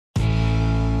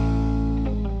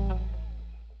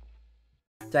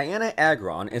Dianna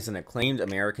Agron is an acclaimed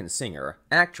American singer,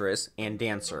 actress, and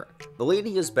dancer. The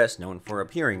lady is best known for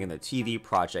appearing in the TV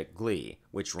project Glee,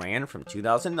 which ran from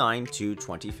 2009 to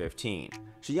 2015.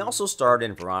 She also starred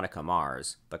in Veronica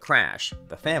Mars, The Crash,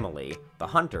 The Family, The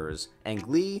Hunters, and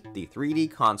Glee, the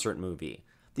 3D concert movie.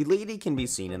 The lady can be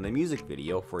seen in the music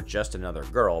video for Just Another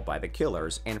Girl by The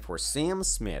Killers and for Sam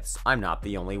Smith's I'm Not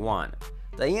the Only One.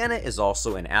 Dianna is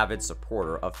also an avid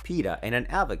supporter of PETA and an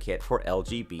advocate for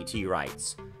LGBT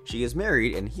rights. She is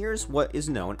married, and here's what is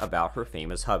known about her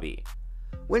famous hubby.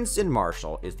 Winston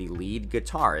Marshall is the lead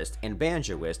guitarist and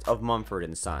banjoist of Mumford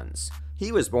and Sons.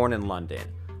 He was born in London.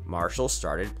 Marshall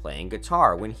started playing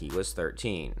guitar when he was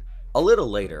 13. A little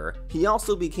later, he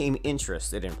also became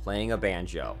interested in playing a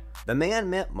banjo. The man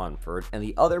met Mumford and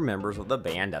the other members of the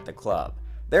band at the club.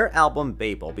 Their album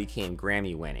Babel became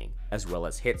Grammy-winning, as well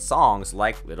as hit songs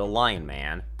like Little Lion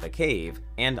Man, The Cave,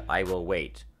 and I Will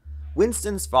Wait.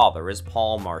 Winston's father is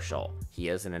Paul Marshall. He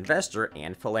is an investor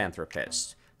and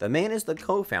philanthropist. The man is the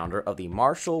co-founder of the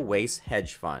Marshall Wace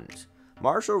Hedge Fund.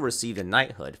 Marshall received a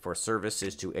knighthood for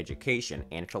services to education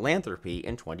and philanthropy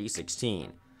in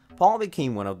 2016. Paul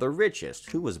became one of the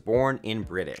richest who was born in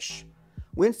British.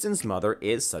 Winston's mother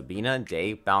is Sabina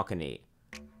de Balcony.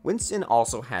 Winston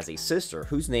also has a sister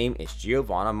whose name is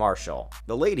Giovanna Marshall.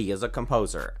 The lady is a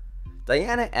composer.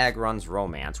 Dianna Agron's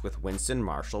romance with Winston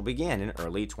Marshall began in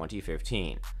early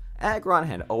 2015. Agron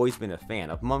had always been a fan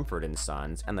of Mumford and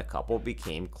Sons, and the couple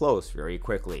became close very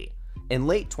quickly. In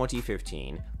late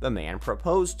 2015, the man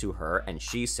proposed to her and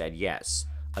she said yes.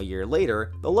 A year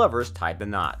later, the lovers tied the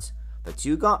knot. The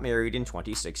two got married in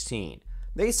 2016.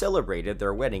 They celebrated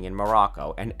their wedding in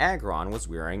Morocco, and Agron was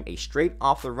wearing a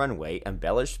straight-off-the-runway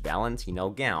embellished Valentino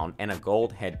gown and a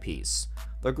gold headpiece.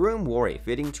 The groom wore a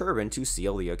fitting turban to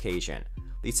seal the occasion.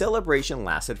 The celebration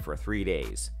lasted for 3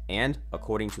 days, and,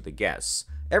 according to the guests,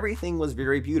 everything was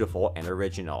very beautiful and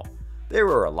original. There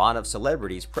were a lot of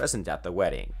celebrities present at the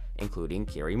wedding, including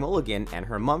Carey Mulligan and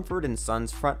her Mumford and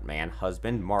Sons frontman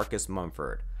husband Marcus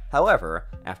Mumford. However,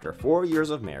 after 4 years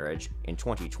of marriage, in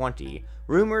 2020,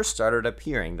 rumors started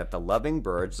appearing that the loving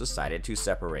birds decided to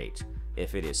separate.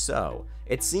 If it is so,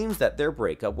 it seems that their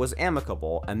breakup was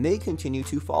amicable and they continue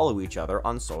to follow each other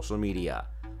on social media.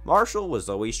 Marshall was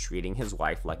always treating his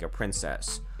wife like a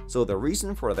princess, so the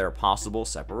reason for their possible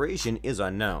separation is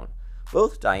unknown.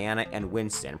 Both Dianna and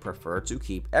Winston prefer to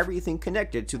keep everything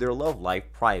connected to their love life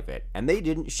private, and they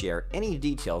didn't share any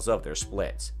details of their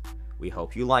split. We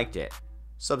hope you liked it.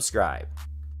 Subscribe.